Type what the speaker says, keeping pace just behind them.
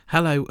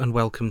Hello and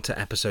welcome to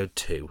episode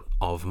 2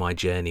 of my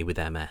journey with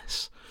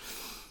MS.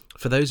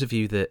 For those of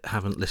you that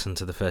haven't listened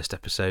to the first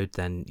episode,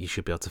 then you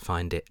should be able to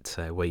find it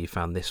where you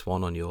found this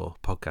one on your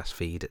podcast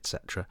feed,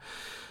 etc.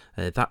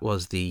 That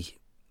was the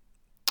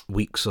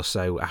weeks or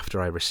so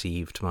after I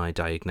received my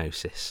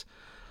diagnosis.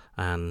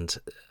 And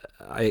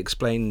I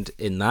explained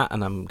in that,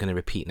 and I'm going to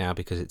repeat now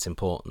because it's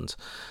important,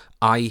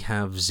 I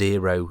have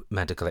zero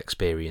medical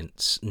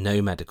experience,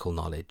 no medical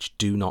knowledge.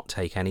 Do not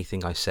take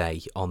anything I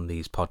say on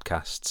these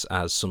podcasts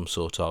as some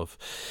sort of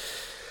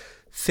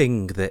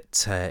thing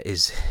that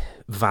is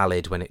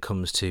valid when it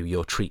comes to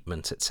your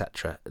treatment,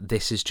 etc.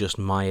 This is just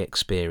my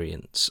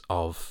experience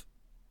of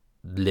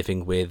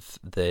living with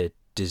the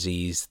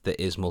disease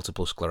that is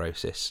multiple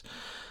sclerosis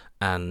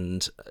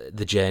and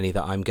the journey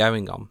that I'm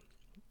going on.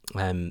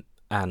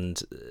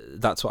 And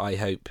that's what I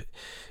hope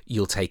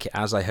you'll take it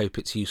as. I hope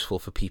it's useful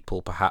for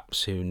people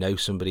perhaps who know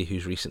somebody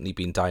who's recently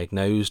been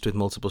diagnosed with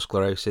multiple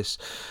sclerosis,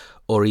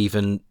 or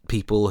even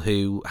people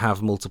who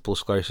have multiple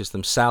sclerosis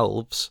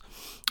themselves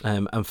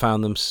and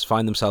find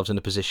themselves in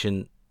a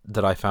position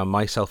that I found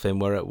myself in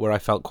where I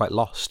felt quite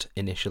lost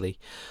initially,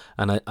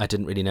 and I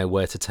didn't really know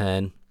where to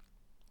turn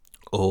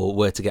or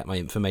where to get my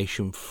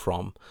information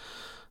from,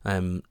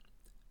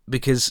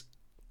 because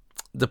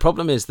the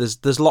problem is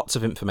there's lots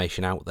of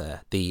information out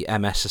there. The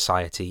MS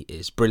Society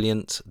is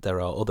brilliant. There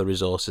are other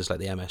resources like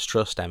the MS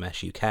Trust,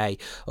 MS UK,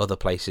 other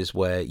places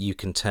where you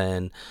can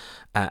turn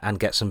and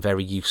get some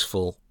very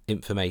useful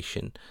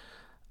information.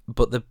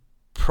 But the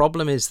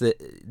problem is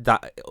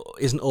that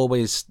isn't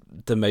always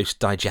the most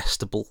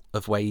digestible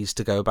of ways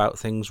to go about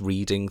things,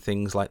 reading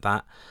things like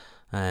that,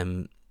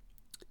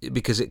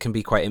 because it can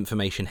be quite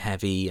information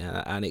heavy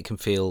and it can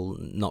feel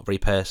not very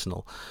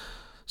personal.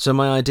 So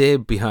my idea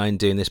behind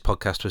doing this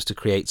podcast was to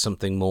create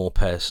something more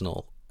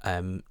personal.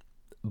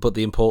 But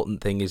the important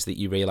thing is that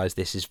you realise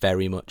this is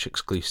very much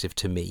exclusive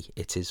to me.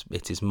 It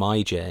is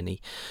my journey.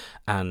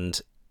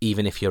 And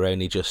even if you're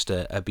only just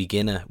a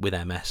beginner with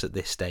MS at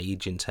this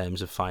stage in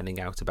terms of finding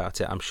out about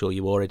it, I'm sure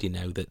you already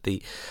know that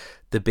the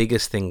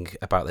biggest thing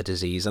about the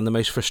disease, and the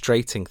most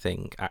frustrating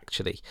thing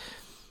actually,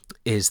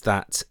 is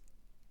that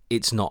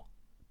it's not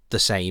the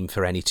same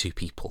for any two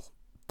people.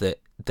 That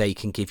they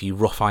can give you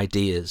rough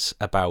ideas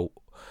about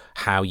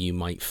how you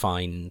might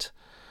find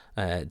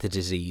the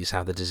disease,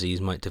 how the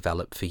disease might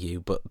develop for you,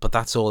 but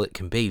that's all it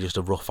can be, just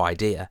a rough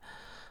idea,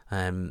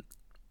 and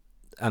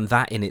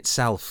that in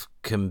itself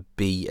can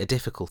be a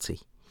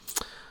difficulty.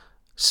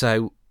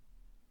 So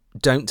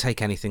don't take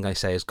anything I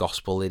say as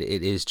gospel. It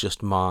is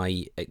just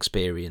my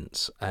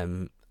experience,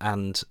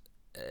 and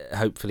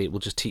hopefully it will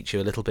just teach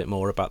you a little bit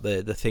more about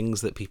the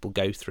things that people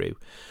go through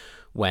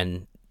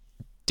when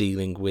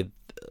dealing with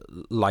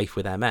life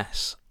with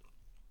MS.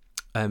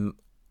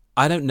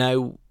 I don't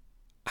know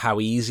how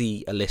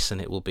easy a listen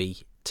it will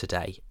be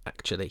today,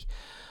 actually,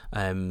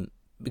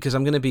 because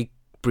I'm going to be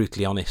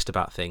brutally honest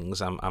about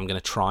things. I'm going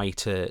to try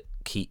to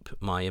keep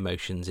my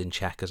emotions in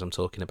check as I'm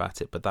talking about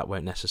it, but that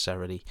won't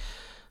necessarily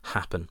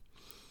happen.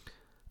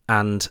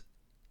 And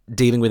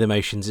dealing with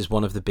emotions is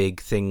one of the big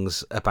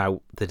things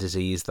about the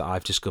disease that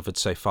I've discovered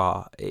so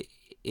far.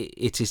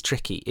 It is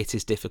tricky. It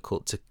is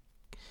difficult to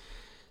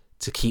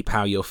keep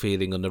how you're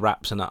feeling under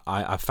wraps, and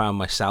I found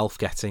myself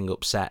getting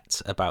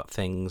upset about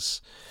things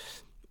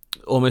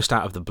almost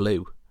out of the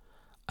blue,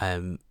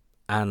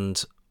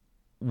 and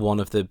one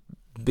of the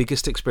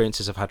biggest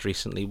experiences I've had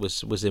recently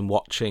was in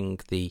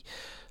watching the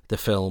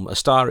film A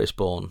Star Is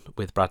Born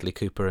with Bradley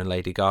Cooper and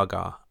Lady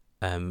Gaga,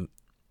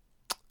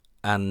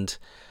 and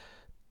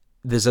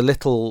there's a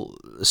little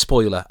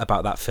spoiler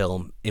about that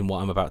film in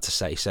what I'm about to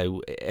say.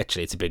 So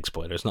actually it's a big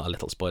spoiler, it's not a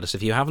little spoiler. So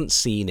if you haven't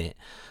seen it,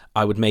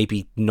 I would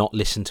maybe not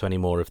listen to any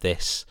more of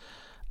this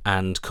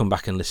and come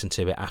back and listen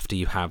to it after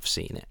you have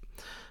seen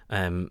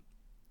it.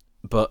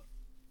 But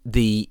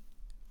the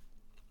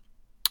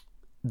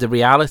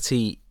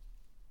reality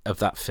of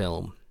that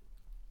film,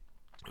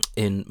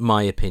 in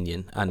my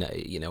opinion, and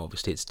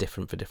obviously it's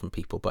different for different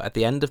people, but at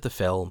the end of the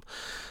film,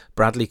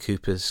 Bradley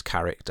Cooper's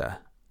character,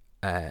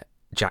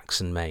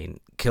 Jackson Maine,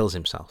 kills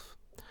himself.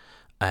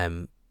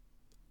 And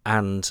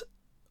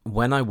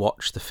when I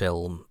watched the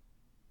film,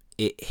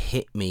 it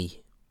hit me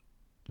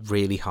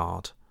really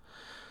hard.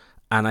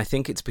 And I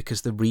think it's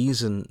because the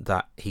reason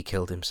that he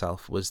killed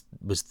himself was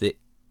that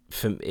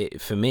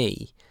for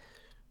me,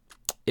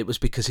 it was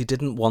because he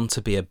didn't want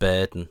to be a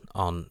burden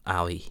on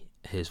Ali,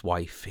 his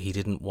wife. He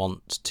didn't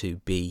want to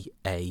be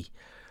an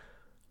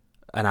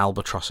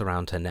albatross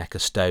around her neck, a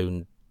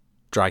stone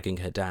dragging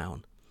her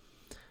down.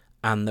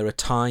 And there are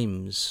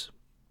times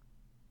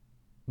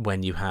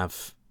when you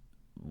have,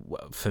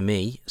 for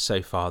me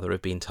so far, there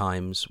have been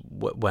times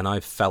when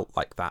I've felt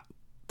like that,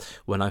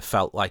 when I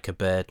felt like a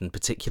burden,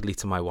 particularly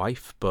to my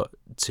wife, but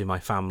to my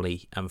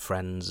family and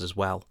friends as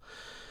well.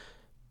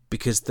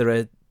 Because there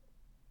are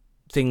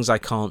things I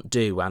can't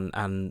do,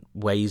 and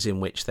ways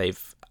in which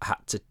they've had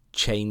to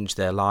change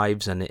their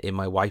lives, and in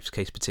my wife's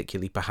case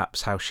particularly,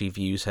 perhaps how she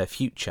views her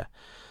future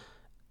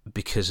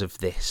because of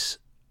this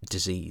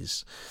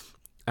disease.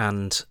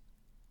 And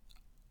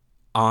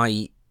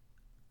I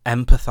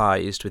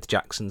empathised with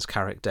Jackson's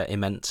character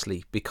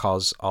immensely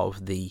because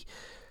of the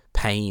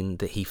pain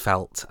that he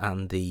felt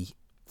and the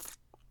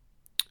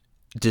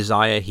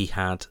desire he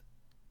had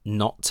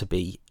not to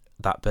be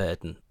that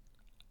burden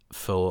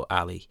for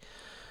Ali.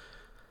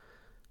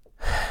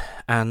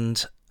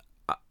 And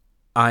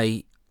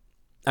I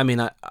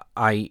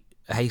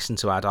hasten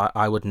to add,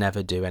 I would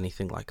never do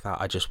anything like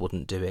that. I just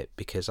wouldn't do it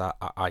because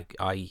I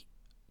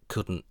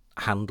couldn't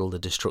handle the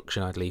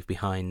destruction I'd leave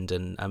behind,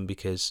 and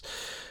because,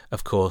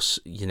 of course,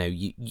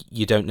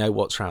 you don't know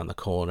what's around the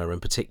corner,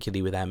 and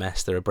particularly with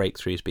MS, there are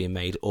breakthroughs being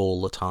made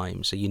all the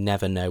time, so you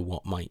never know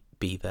what might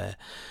be there.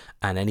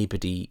 And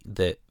anybody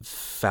that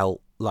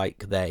felt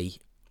like they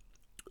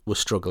were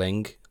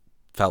struggling,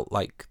 felt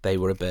like they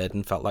were a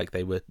burden, felt like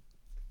they were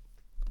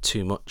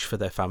too much for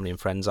their family and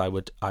friends, I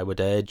would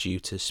urge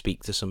you to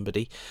speak to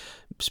somebody,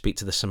 speak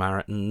to the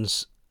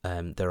Samaritans.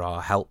 There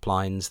are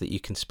helplines that you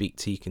can speak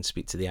to. You can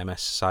speak to the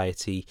MS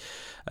Society.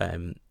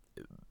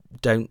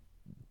 Don't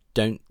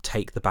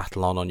take the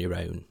battle on your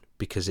own,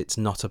 because it's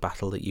not a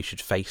battle that you should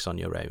face on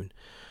your own.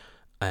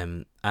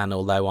 And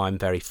although I'm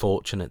very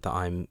fortunate that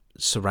I'm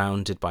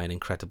surrounded by an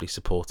incredibly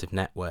supportive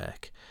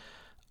network,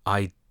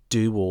 I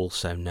do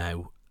also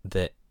know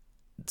that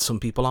some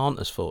people aren't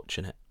as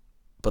fortunate.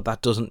 But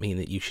that doesn't mean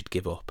that you should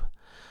give up.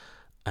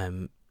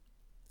 And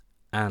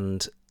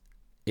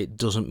it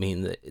doesn't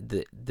mean that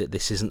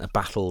this isn't a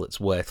battle that's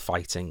worth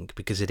fighting,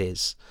 because it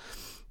is.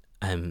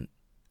 And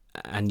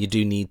you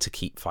do need to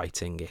keep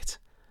fighting it.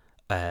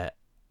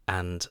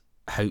 And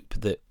hope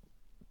that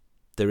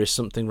there is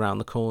something round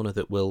the corner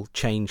that will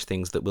change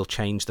things, that will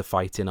change the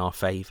fight in our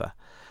favour.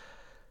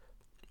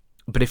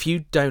 But if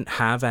you don't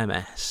have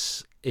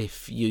MS,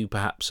 if you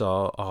perhaps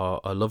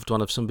are a loved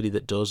one of somebody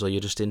that does, or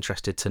you're just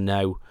interested to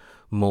know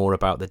more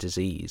about the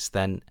disease,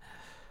 then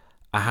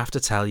I have to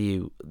tell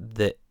you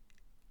that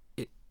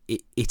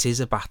it is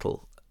a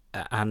battle.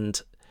 And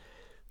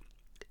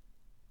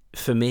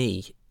for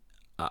me,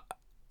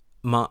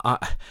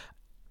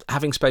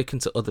 having spoken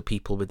to other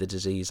people with the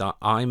disease,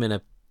 I'm in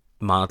a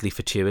mildly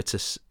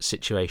fortuitous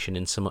situation,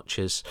 in so much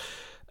as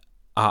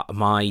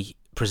my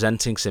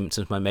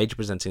major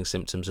presenting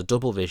symptoms are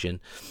double vision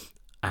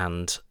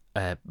and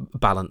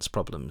balance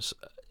problems.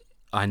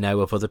 I know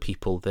of other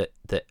people that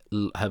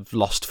have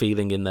lost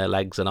feeling in their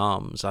legs and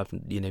arms. I've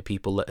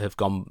people that have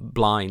gone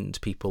blind,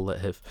 people that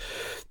have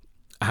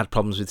had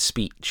problems with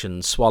speech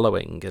and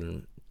swallowing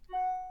and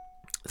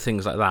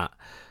things like that.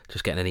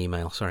 Just getting an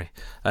email, sorry.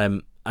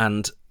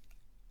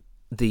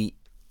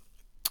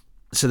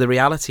 So the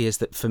reality is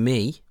that for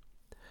me,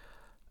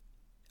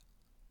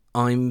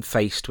 I'm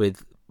faced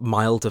with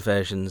milder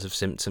versions of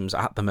symptoms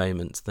at the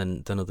moment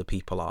than other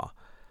people are.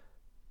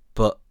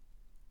 But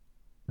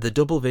the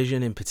double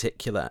vision in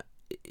particular,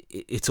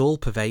 it's all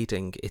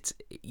pervading.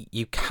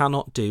 You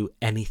cannot do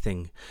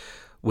anything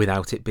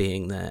without it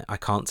being there. I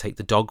can't take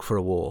the dog for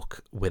a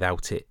walk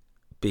without it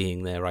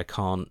being there. I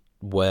can't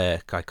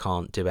work. I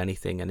can't do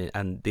anything.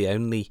 And the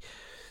only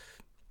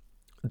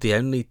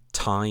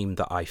time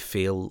that I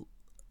feel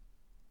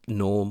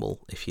normal,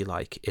 if you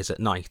like, is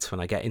at night, when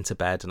I get into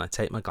bed and I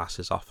take my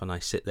glasses off and I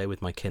sit there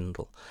with my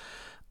Kindle,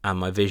 and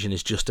my vision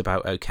is just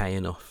about okay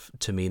enough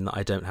to mean that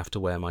I don't have to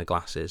wear my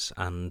glasses.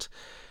 And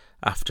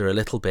after a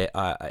little bit,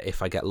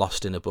 if I get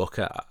lost in a book,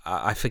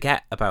 I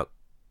forget about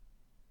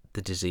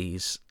the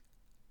disease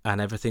and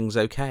everything's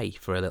okay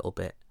for a little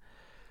bit.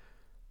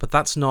 But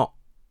that's not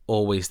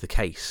always the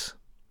case.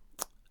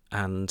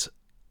 And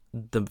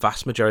the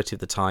vast majority of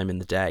the time in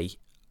the day,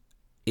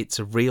 it's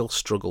a real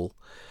struggle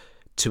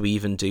to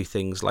even do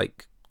things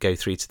like go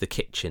through to the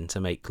kitchen to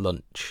make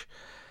lunch,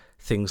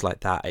 things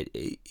like that.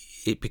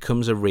 It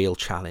becomes a real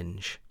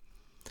challenge.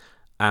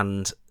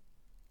 And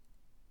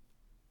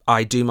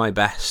I do my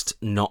best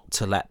not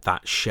to let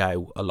that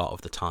show a lot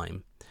of the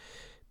time,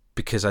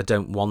 because I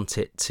don't want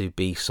it to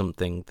be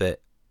something that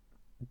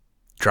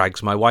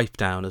drags my wife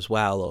down as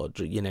well, or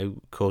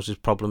causes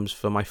problems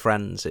for my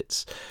friends.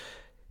 It's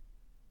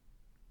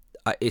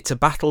a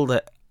battle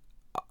that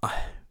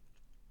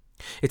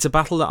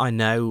I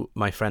know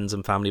my friends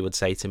and family would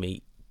say to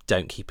me,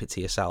 don't keep it to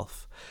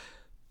yourself.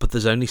 But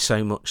there's only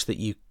so much that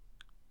you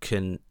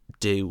can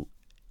do.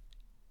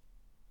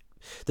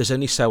 There's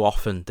only so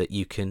often that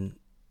you can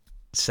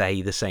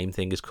say the same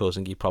thing is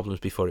causing you problems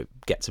before it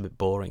gets a bit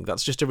boring.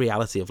 That's just a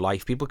reality of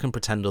life. People can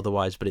pretend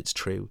otherwise, but it's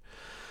true.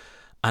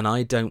 And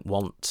I don't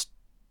want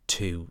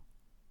to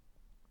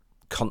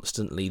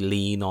constantly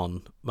lean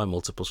on my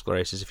multiple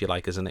sclerosis, if you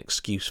like, as an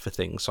excuse for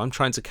things. So I'm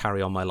trying to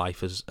carry on my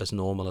life as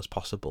normal as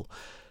possible.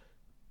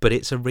 But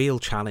it's a real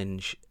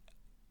challenge.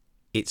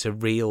 It's a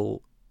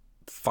real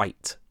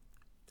fight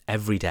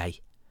every day,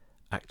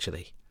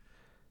 actually,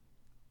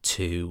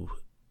 to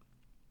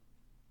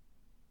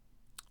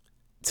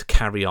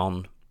carry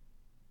on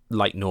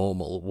like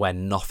normal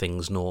when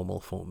nothing's normal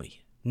for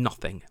me.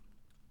 Nothing.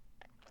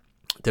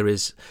 There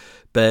is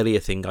barely a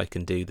thing I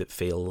can do that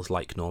feels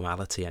like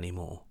normality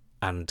anymore.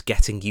 And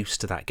getting used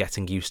to that,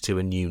 getting used to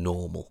a new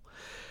normal,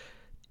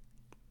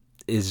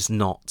 is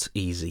not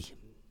easy.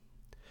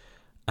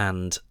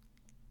 And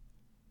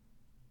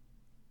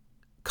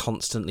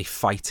constantly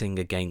fighting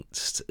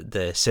against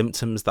the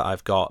symptoms that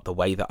I've got, the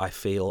way that I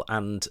feel,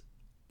 and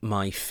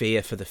my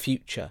fear for the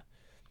future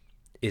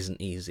isn't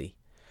easy.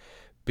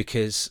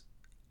 Because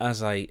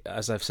as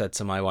I've said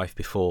to my wife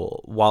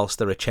before, whilst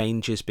there are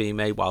changes being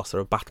made, whilst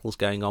there are battles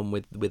going on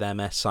with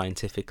MS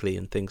scientifically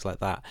and things like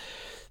that,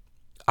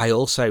 I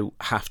also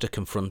have to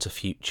confront a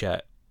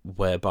future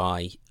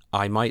whereby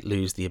I might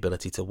lose the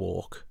ability to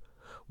walk,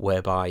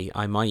 whereby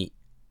I might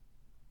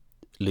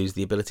lose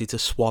the ability to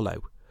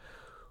swallow,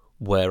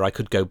 where I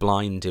could go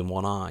blind in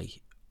one eye,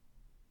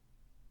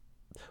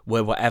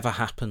 where whatever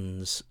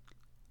happens,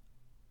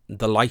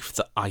 the life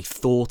that I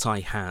thought I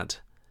had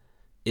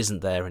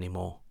isn't there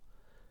anymore.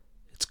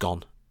 It's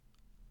gone.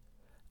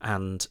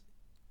 And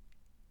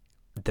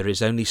there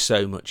is only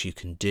so much you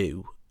can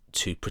do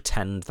to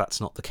pretend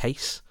that's not the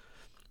case.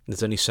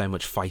 There's only so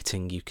much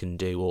fighting you can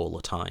do all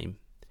the time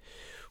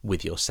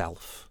with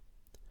yourself.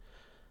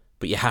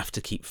 But you have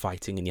to keep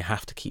fighting, and you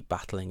have to keep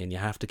battling, and you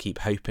have to keep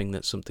hoping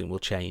that something will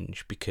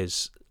change,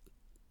 because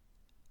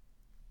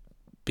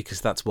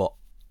that's what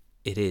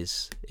it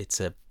is.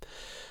 It's a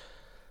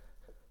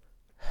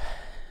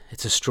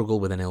struggle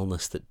with an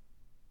illness that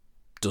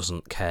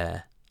doesn't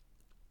care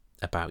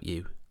about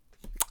you,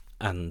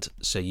 and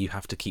so you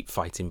have to keep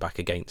fighting back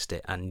against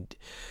it and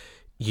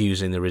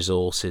using the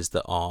resources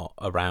that are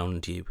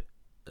around you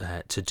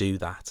to do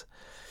that.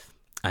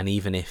 And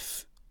even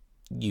if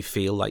you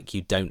feel like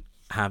you don't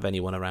have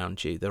anyone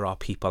around you, there are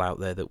people out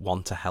there that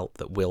want to help,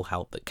 that will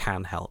help, that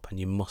can help, and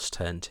you must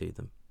turn to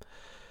them.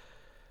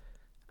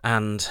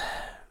 And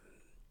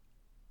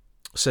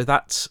so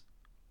that's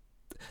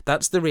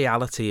the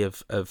reality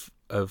of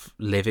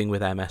living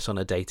with MS on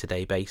a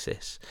day-to-day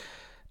basis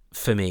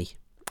for me.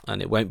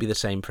 And it won't be the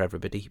same for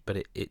everybody, but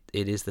it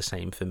is the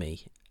same for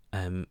me.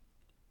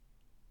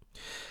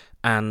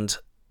 And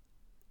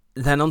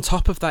then on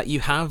top of that,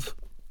 you have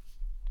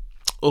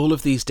all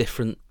of these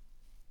different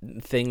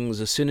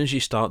things. As soon as you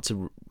start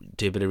to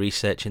do a bit of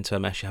research into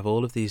MS, you have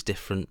all of these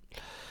different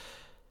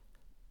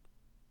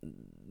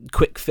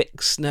quick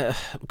fix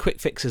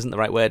isn't the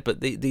right word, but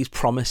these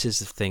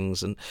promises of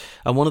things. And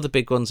one of the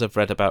big ones I've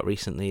read about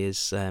recently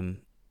is the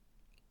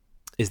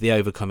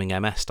Overcoming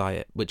MS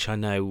diet, which I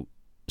know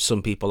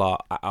some people are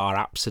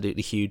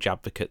absolutely huge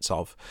advocates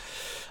of.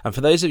 And for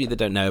those of you that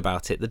don't know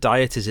about it, the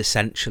diet is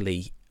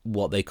essentially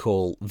what they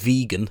call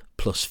vegan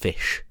plus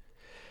fish.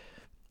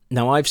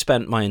 Now, I've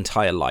spent my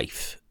entire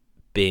life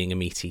being a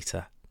meat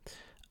eater,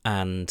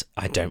 and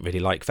I don't really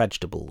like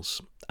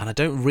vegetables, and I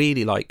don't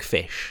really like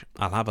fish.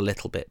 I'll have a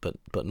little bit,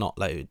 but not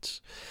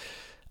loads.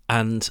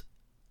 And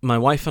my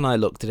wife and I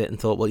looked at it and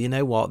thought, well, you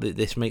know what,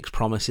 this makes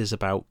promises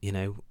about, you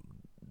know,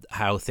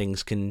 how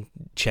things can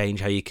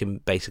change, how you can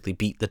basically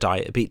beat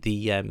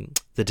the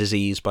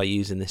disease by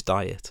using this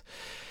diet.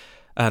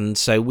 And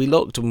so we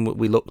looked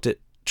at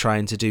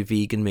trying to do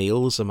vegan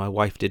meals, and my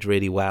wife did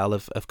really well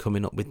of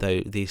coming up with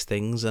these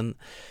things, and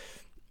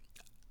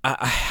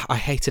I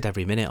hated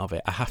every minute of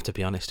it. I have to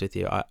be honest with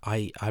you.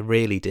 I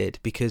really did,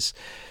 because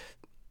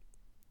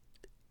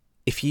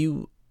if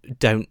you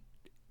don't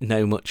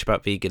know much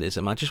about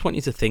veganism, I just want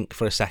you to think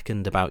for a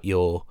second about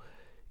your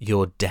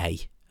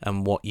day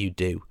and what you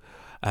do.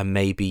 And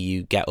maybe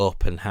you get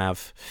up and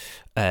have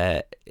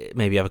a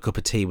cup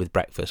of tea with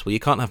breakfast. Well, you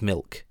can't have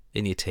milk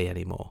in your tea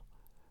anymore.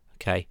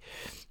 Okay.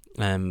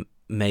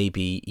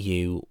 Maybe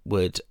you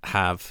would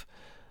have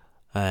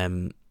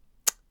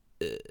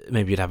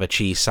maybe you'd have a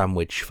cheese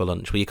sandwich for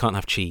lunch. Well, you can't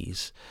have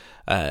cheese.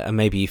 And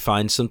maybe you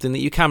find something that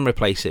you can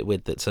replace it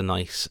with that's a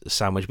nice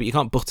sandwich, but you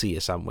can't butter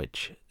your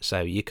sandwich,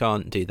 so you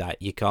can't do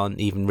that. You can't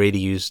even really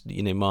use,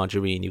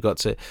 margarine. You've got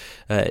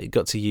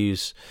to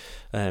use,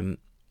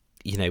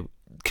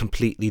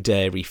 completely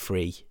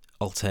dairy-free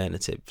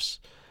alternatives.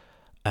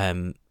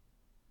 And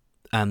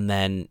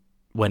then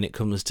when it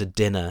comes to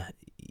dinner,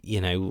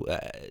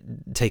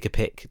 take your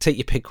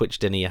pick which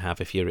dinner you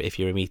have if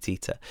you're a meat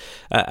eater,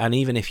 and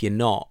even if you're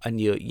not, and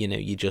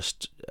you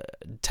just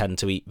tend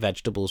to eat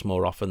vegetables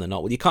more often than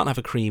not, well, you can't have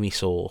a creamy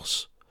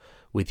sauce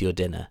with your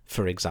dinner,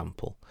 for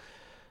example.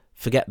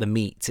 Forget the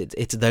meat.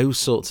 It's those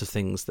sorts of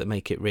things that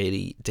make it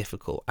really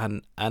difficult.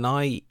 And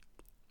I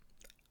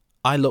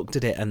looked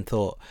at it and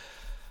thought,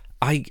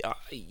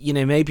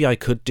 maybe I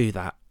could do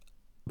that,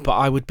 but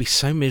I would be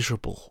so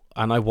miserable.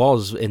 And I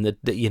was in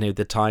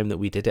the time that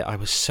we did it, I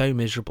was so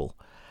miserable.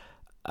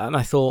 And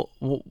I thought,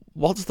 well,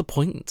 what's the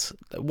point?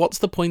 What's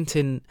the point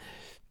in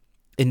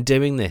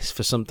doing this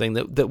for something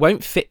that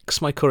won't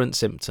fix my current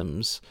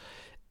symptoms,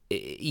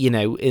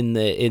 in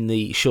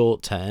the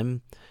short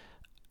term,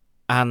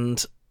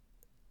 and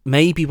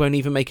maybe won't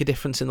even make a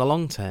difference in the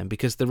long term?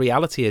 Because the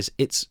reality is,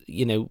 it's,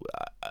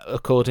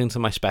 according to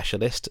my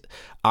specialist,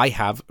 I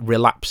have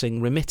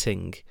relapsing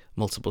remitting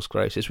multiple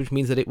sclerosis, which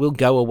means that it will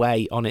go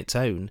away on its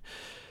own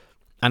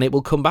and it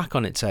will come back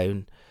on its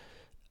own.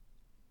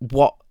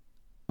 What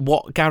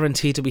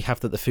guarantee do we have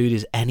that the food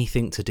is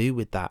anything to do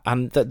with that?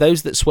 And that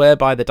those that swear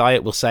by the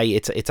diet will say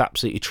it's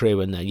absolutely true,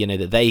 and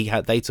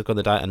that they took on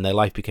the diet and their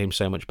life became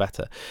so much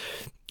better.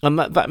 And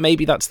that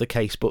maybe that's the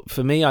case, but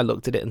for me, I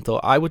looked at it and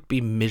thought I would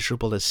be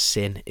miserable as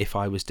sin if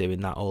I was doing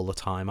that all the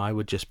time. I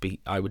would just be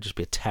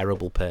a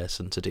terrible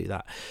person to do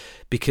that,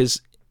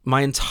 because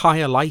my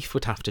entire life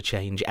would have to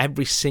change.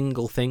 Every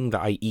single thing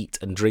that I eat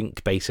and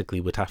drink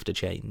basically would have to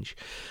change.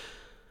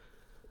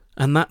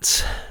 And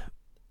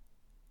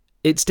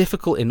it's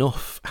difficult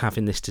enough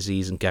having this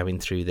disease and going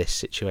through this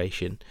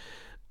situation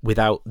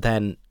without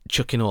then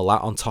chucking all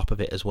that on top of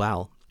it as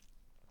well.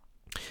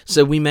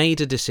 So we made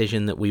a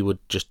decision that we would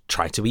just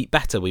try to eat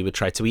better. We would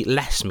try to eat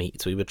less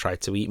meat. We would try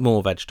to eat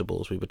more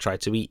vegetables. We would try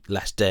to eat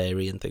less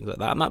dairy and things like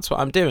that. And that's what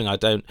I'm doing. I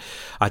don't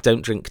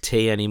drink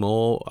tea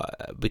anymore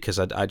because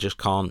I just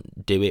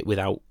can't do it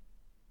without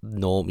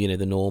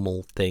the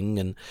normal thing,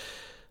 and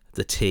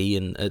the tea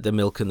and the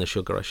milk and the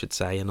sugar, I should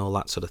say, and all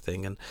that sort of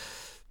thing. And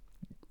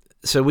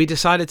so we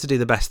decided to do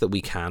the best that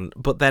we can,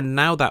 but then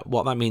now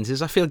what that means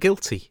is I feel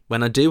guilty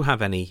when I do have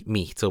any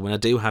meat or when I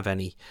do have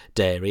any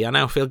dairy. I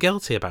now feel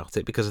guilty about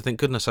it because I think,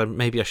 goodness,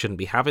 maybe I shouldn't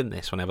be having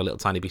this when I have a little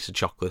tiny piece of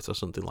chocolate or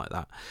something like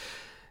that,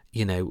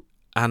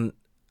 And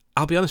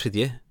I'll be honest with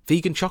you,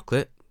 vegan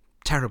chocolate,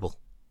 terrible.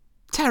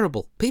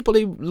 People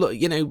who look,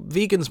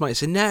 vegans might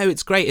say, no,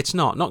 it's great. It's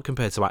not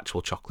compared to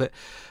actual chocolate.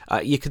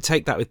 You could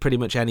take that with pretty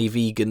much any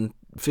vegan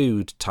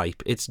food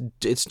type. It's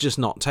just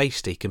not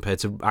tasty compared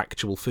to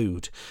actual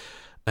food.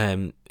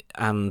 And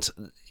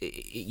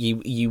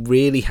you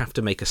really have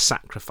to make a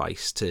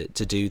sacrifice to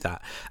do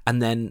that.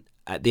 And then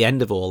at the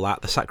end of all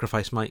that, the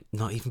sacrifice might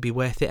not even be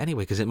worth it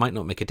anyway, because it might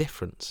not make a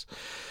difference.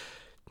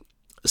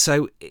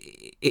 So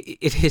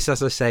it is,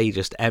 as I say,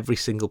 just every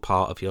single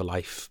part of your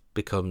life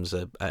becomes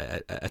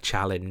a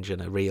challenge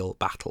and a real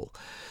battle.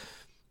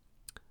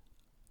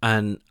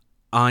 And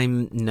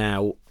I'm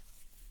now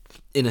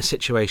in a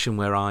situation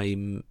where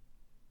I'm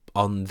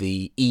on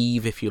the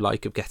eve, if you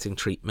like, of getting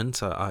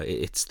treatment.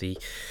 It's the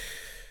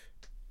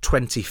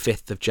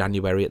 25th of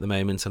January at the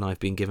moment, and I've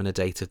been given a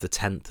date of the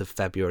 10th of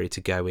February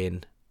to go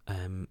in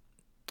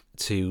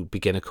to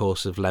begin a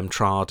course of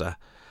Lemtrada.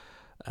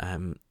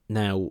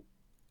 Now,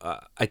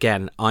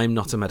 again, I'm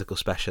not a medical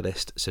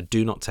specialist, so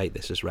do not take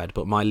this as read,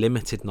 but my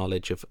limited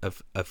knowledge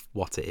of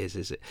what it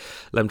is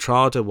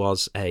Lemtrada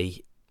was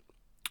a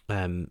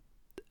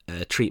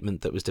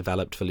treatment that was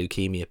developed for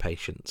leukemia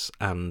patients,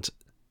 and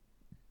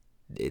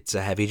it's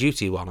a heavy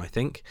duty one, I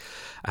think.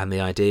 And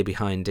the idea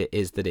behind it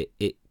is that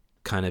it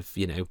kind of,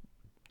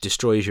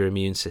 destroys your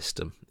immune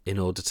system in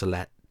order to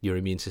let your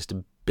immune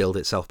system build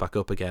itself back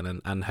up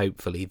again, and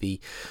hopefully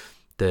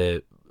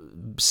the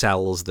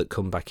cells that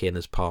come back in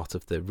as part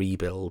of the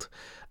rebuild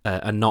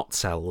are not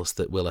cells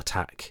that will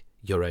attack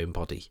your own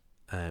body,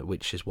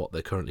 which is what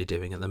they're currently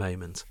doing at the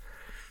moment.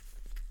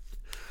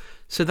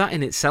 So that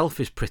in itself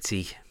is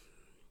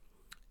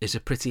a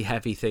pretty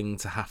heavy thing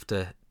to have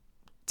to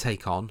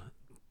take on,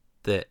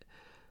 that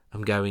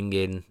I'm going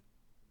in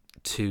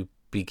to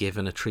be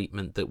given a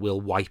treatment that will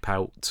wipe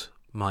out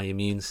my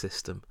immune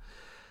system,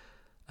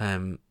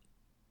 and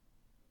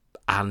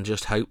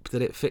just hope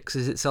that it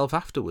fixes itself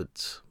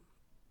afterwards.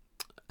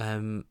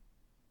 And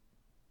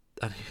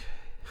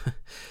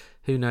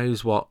who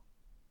knows what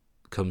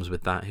comes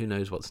with that? Who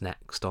knows what's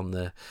next on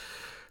the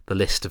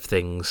list of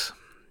things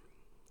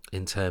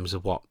in terms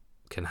of what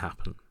can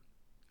happen?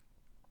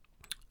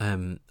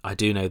 I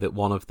do know that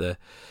one of the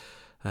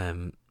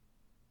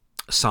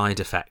side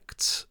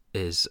effects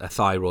is a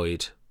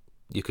thyroid.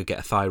 You could get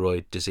a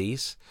thyroid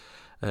disease,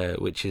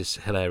 which is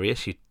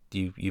hilarious.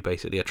 You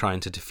basically are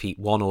trying to defeat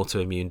one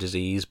autoimmune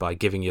disease by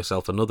giving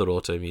yourself another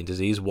autoimmune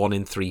disease. 1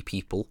 in 3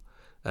 people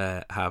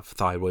have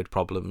thyroid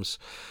problems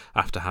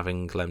after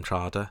having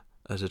Lemtrada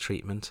as a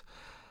treatment.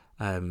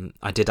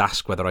 I did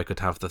ask whether I could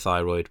have the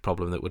thyroid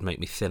problem that would make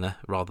me thinner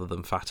rather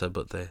than fatter,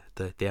 but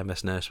the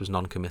MS nurse was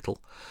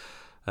non-committal.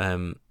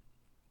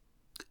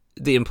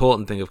 The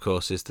important thing, of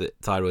course, is that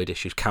thyroid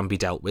issues can be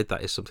dealt with.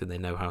 That is something they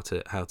know how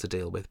to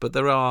deal with. But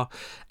there are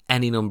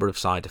any number of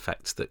side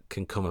effects that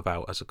can come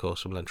about as a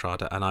course from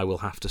Lemtrada, and I will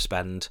have to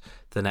spend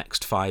the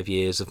next 5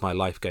 years of my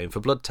life going for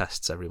blood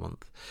tests every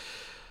month.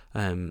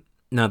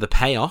 Now, the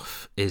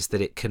payoff is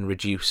that it can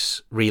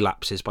reduce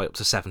relapses by up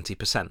to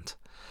 70%.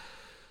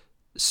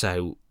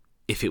 So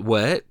if it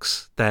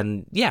works,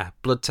 then yeah,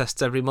 blood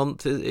tests every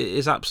month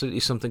is absolutely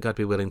something I'd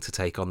be willing to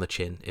take on the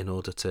chin in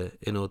order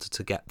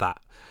to get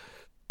that.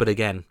 But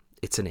again,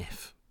 it's an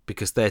if,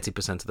 because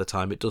 30% of the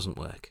time it doesn't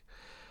work.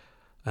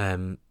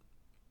 And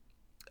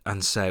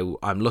so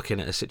I'm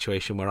looking at a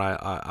situation where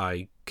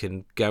I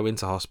can go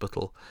into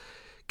hospital,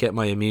 get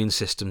my immune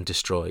system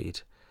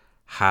destroyed,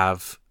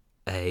 have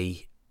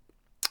a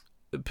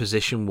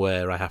position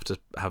where I have to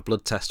have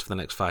blood tests for the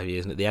next 5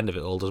 years, and at the end of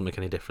it all doesn't make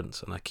any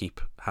difference, and I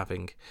keep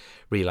having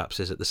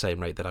relapses at the same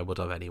rate that I would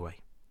have anyway.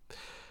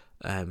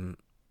 So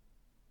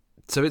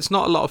it's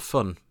not a lot of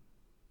fun,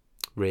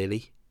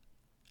 really.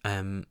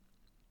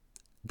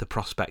 The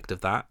prospect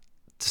of that,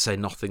 to say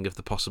nothing of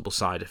the possible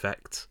side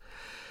effects.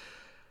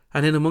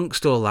 And in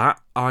amongst all that,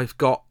 I've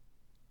got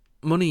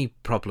money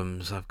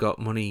problems. I've got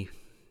money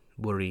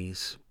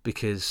worries,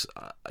 because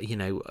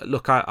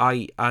look,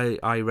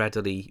 I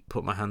readily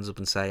put my hands up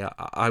and say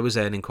I was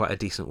earning quite a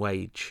decent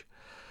wage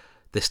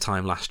this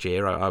time last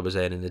year. I was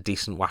earning a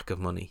decent whack of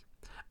money,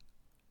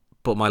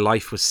 but my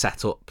life was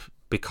set up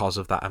because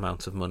of that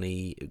amount of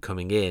money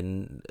coming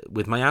in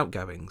with my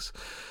outgoings.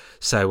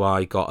 So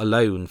I got a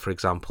loan, for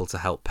example, to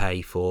help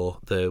pay for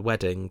the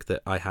wedding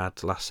that I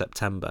had last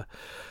September,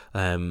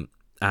 and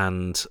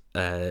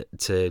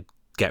to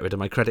get rid of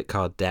my credit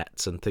card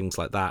debts and things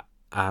like that.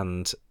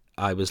 And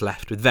I was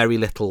left with very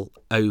little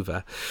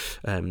over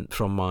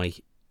from my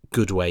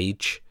good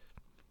wage.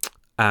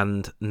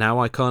 And now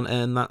I can't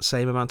earn that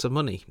same amount of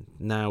money.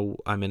 Now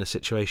I'm in a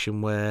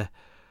situation where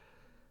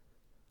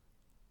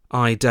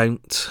I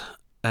don't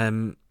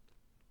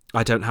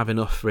have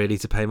enough really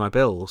to pay my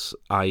bills.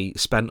 I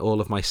spent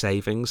all of my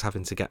savings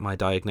having to get my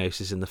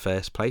diagnosis in the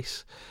first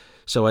place,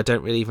 so I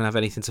don't really even have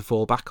anything to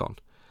fall back on.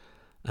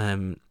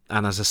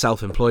 And as a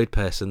self-employed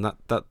person,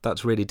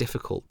 that's really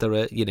difficult. There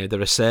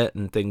are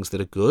certain things that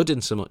are good,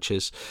 in so much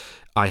as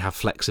I have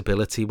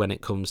flexibility when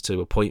it comes to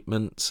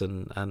appointments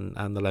and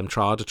the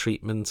Lemtrada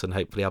treatment, and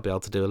hopefully I'll be able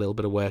to do a little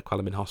bit of work while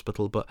I'm in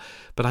hospital. But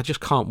I just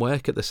can't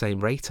work at the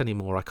same rate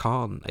anymore. I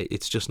can't.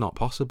 It's just not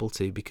possible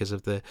to, because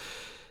of the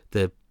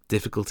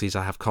difficulties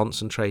I have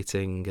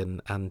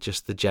concentrating and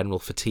just the general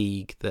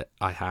fatigue that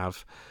I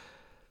have.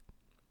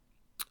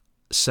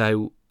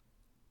 So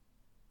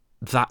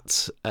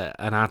that's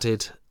an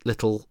added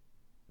little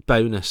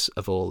bonus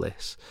of all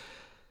this.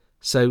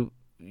 So,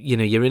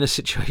 you're in a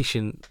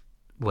situation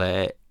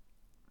where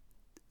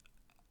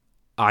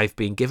I've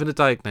been given a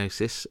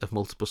diagnosis of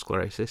multiple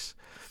sclerosis.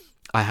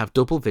 I have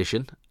double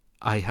vision.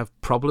 I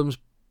have problems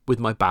with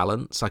my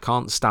balance. I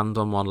can't stand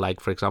on one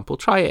leg, for example.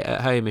 Try it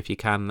at home if you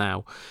can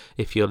now,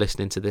 if you're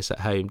listening to this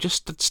at home.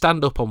 Just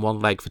stand up on one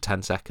leg for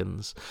 10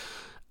 seconds.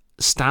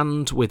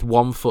 Stand with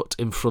one foot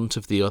in front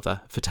of the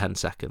other for 10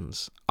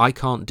 seconds. I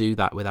can't do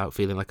that without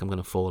feeling like I'm going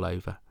to fall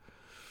over.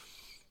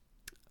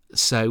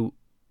 So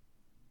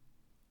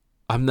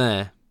I'm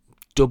there,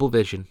 double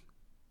vision,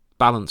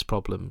 balance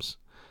problems.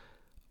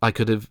 I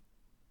could have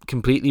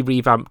completely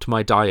revamped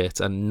my diet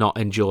and not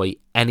enjoy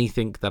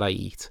anything that I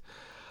eat.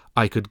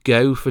 I could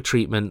go for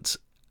treatment,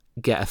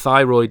 get a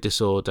thyroid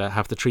disorder,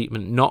 have the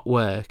treatment not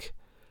work,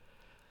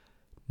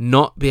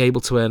 not be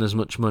able to earn as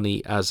much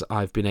money as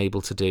I've been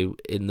able to do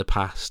in the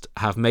past,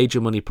 have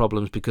major money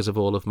problems because of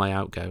all of my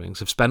outgoings,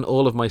 have spent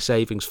all of my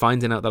savings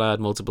finding out that I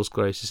had multiple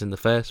sclerosis in the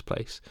first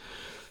place.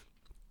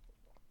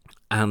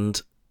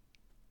 And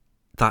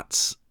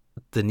that's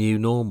the new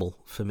normal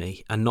for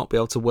me, and not be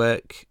able to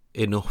work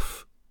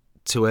enough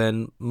to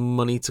earn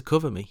money to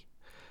cover me.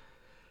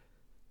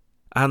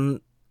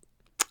 And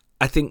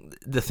I think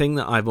the thing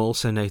that I'm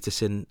also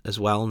noticing as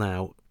well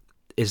now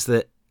is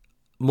that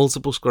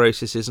multiple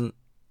sclerosis isn't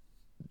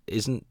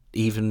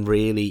even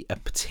really a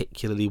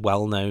particularly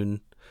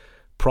well-known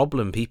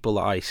problem. People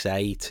that I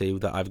say to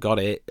that I've got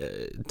it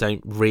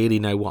don't really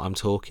know what I'm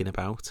talking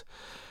about.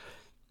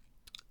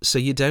 So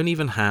you don't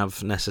even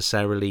have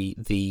necessarily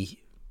the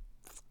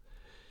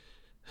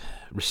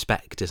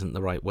respect, isn't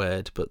the right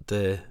word, but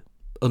the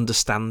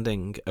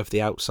understanding of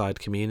the outside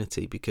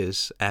community,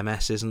 because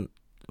MS isn't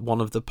one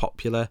of the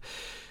popular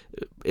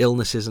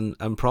illnesses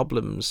and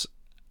problems,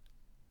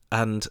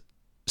 and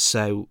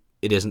so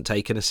it isn't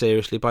taken as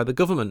seriously by the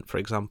government, for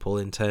example,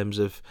 in terms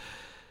of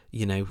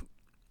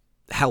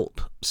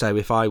help. So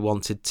if I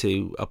wanted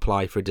to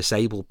apply for a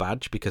disabled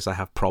badge because I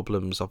have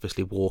problems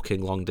obviously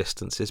walking long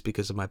distances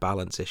because of my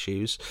balance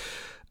issues,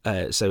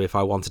 so if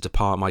I wanted to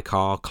park my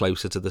car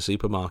closer to the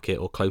supermarket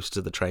or closer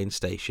to the train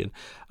station,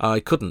 I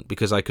couldn't,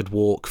 because I could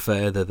walk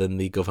further than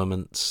the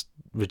government's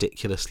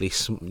ridiculously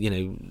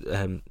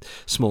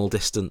small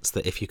distance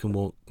that if you can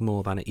walk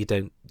more than it, you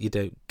don't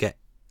get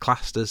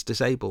classed as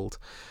disabled.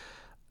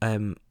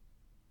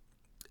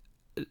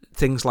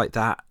 Things like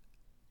that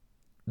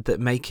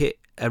make it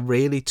a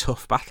really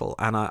tough battle,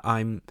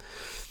 and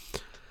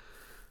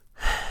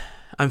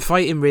I'm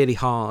fighting really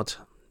hard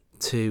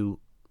to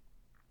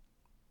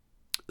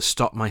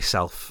stop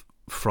myself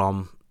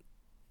from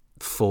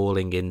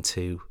falling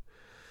into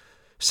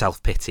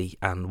self-pity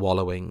and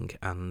wallowing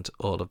and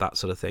all of that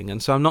sort of thing. And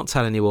so I'm not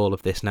telling you all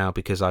of this now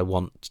because I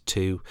want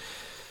your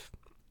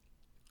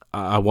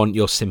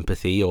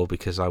sympathy, or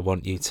because I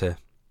want you to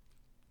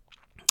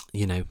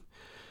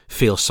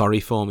feel sorry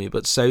for me,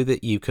 but so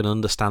that you can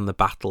understand the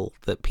battle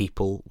that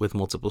people with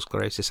multiple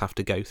sclerosis have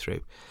to go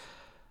through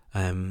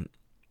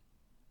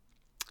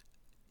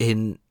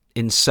in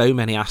so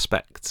many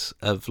aspects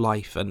of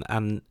life.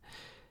 And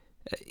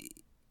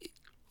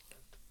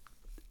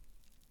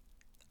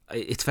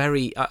it's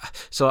very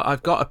so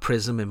I've got a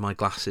prism in my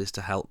glasses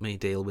to help me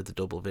deal with the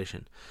double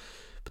vision.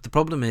 But the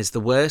problem is, the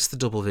worse the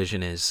double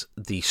vision is,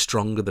 the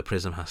stronger the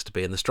prism has to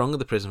be. And the stronger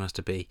the prism has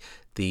to be,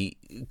 the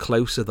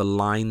closer the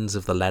lines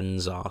of the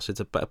lens are. So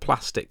it's a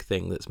plastic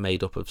thing that's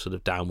made up of sort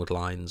of downward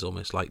lines,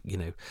 almost like,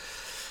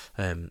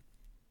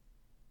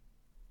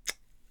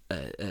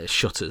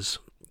 shutters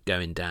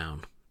going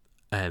down.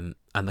 And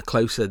the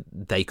closer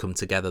they come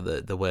together,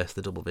 the worse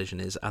the double vision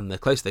is. And the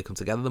closer they come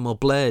together, the more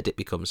blurred it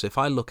becomes. So if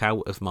I look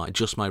out of my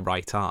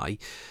right eye,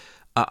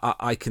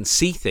 I can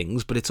see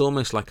things, but it's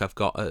almost like I've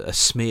got a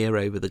smear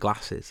over the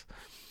glasses.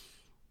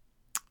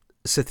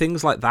 So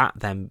things like that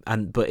then,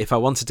 but if I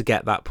wanted to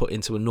get that put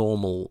into a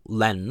normal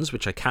lens,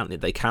 which they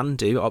can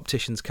do,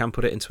 opticians can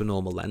put it into a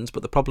normal lens,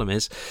 but the problem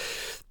is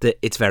that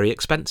it's very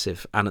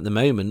expensive, and at the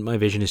moment my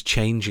vision is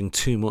changing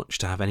too much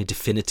to have any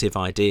definitive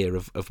idea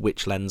of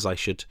which lens I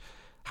should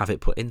have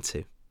it put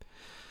into.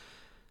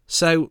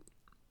 So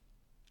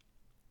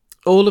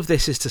all of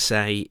this is to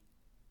say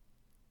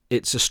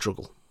it's a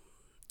struggle.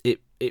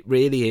 It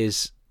really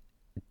is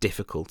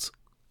difficult.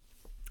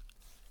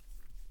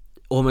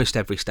 Almost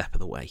every step of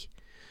the way,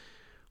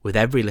 with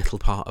every little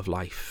part of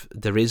life,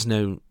 there is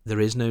no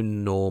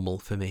normal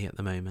for me at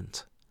the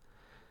moment,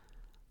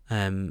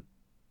 and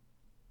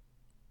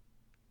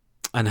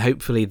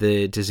hopefully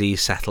the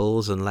disease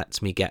settles and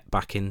lets me get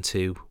back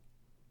into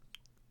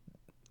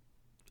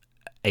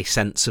a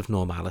sense of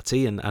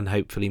normality, and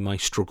hopefully my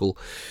struggle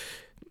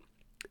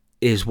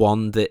is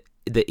one that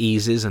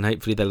eases, and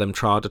hopefully the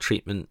Lemtrada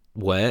treatment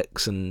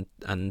works and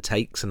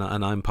takes, and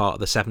I'm part of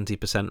the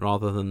 70%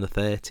 rather than the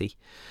 30%.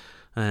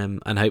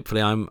 And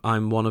hopefully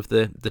I'm one of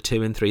the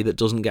 2 in 3 that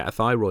doesn't get a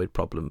thyroid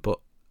problem, but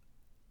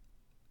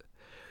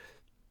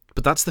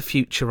that's the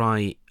future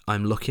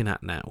I'm looking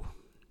at now,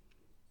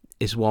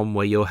 is one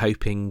where you're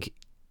hoping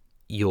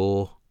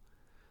you're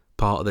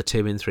part of the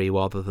 2 in 3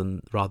 rather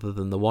than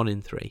the 1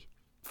 in 3,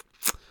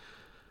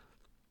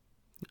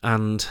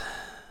 and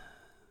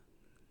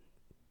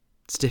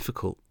it's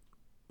difficult.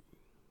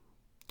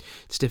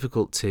 It's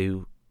difficult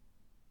to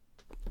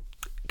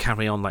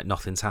carry on like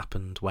nothing's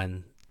happened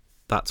when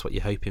that's what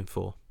you're hoping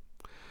for.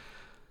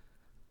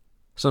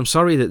 So I'm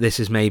sorry that this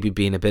has maybe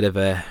been a bit of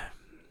a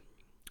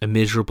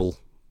miserable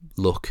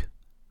look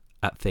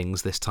at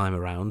things this time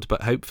around,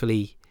 but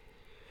hopefully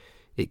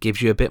it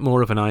gives you a bit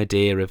more of an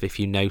idea of, if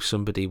you know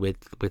somebody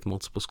with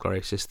multiple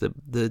sclerosis,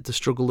 the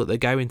struggle that they're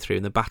going through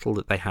and the battle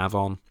that they have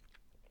on,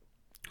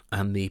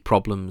 and the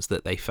problems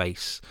that they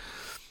face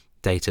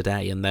day to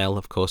day. And they'll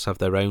of course have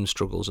their own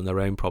struggles and their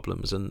own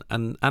problems, and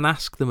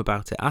ask them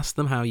about it. Ask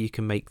them how you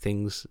can make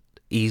things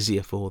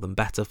easier for them,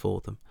 better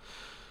for them.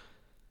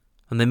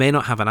 And they may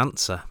not have an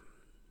answer,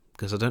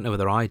 because I don't know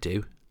whether I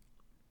do,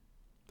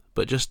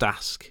 but just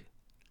ask.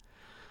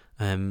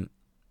 And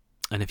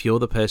if you're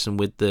the person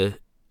with the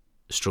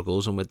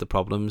struggles and with the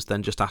problems,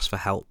 then just ask for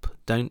help.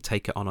 Don't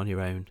take it on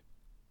your own.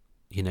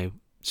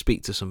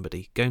 Speak to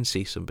somebody, go and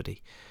see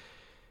somebody.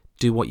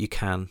 Do what you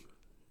can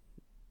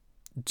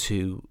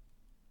to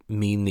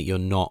mean that you're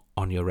not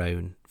on your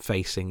own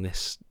facing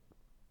this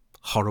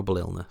horrible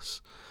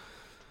illness.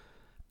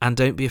 And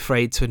don't be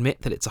afraid to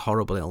admit that it's a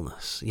horrible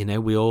illness.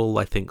 We all,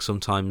 I think,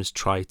 sometimes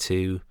try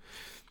to,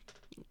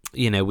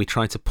 we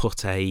try to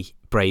put a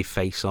brave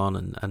face on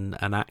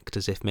and act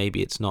as if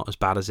maybe it's not as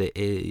bad as it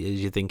is,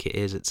 as you think it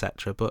is,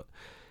 etc. But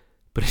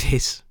it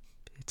is.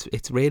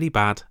 It's really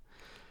bad.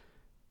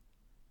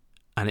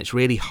 And it's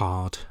really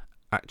hard,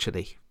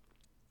 actually.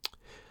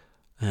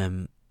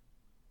 And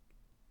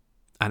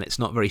it's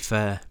not very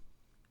fair.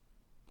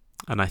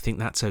 And I think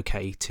that's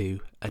okay to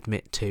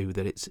admit too,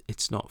 that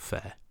it's not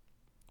fair.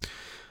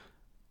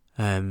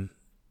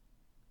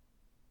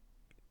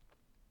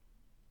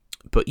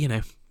 But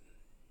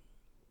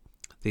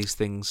these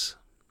things,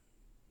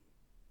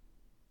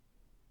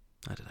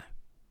 I don't know.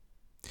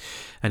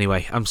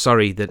 Anyway, I'm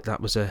sorry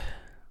that was a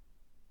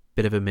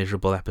bit of a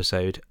miserable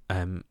episode.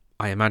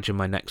 I imagine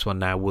my next one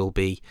now will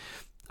be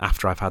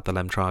after I've had the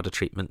Lemtrada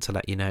treatment, to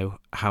let you know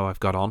how I've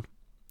got on,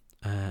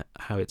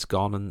 how it's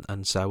gone,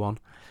 and so on.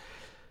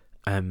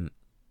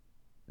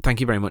 Thank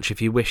you very much.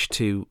 If you wish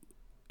to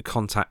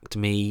contact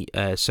me,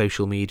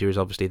 social media is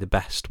obviously the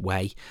best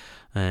way,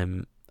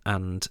 and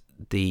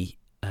the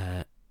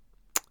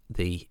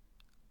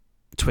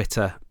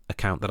Twitter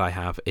account that I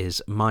have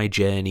is My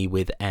Journey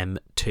with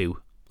M2.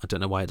 I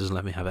don't know why it doesn't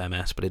let me have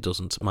MS, but it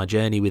doesn't. My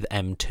Journey with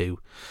M2.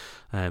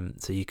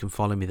 So you can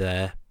follow me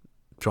there,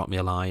 drop me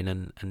a line,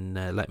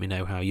 and let me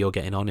know how you're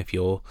getting on, if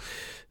you're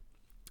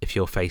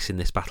facing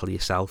this battle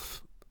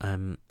yourself.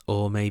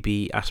 Or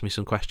maybe ask me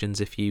some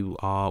questions if you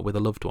are with a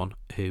loved one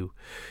who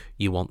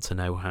you want to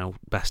know how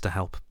best to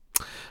help.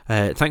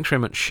 Thanks very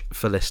much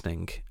for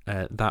listening.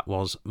 That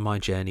was My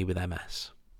Journey with MS.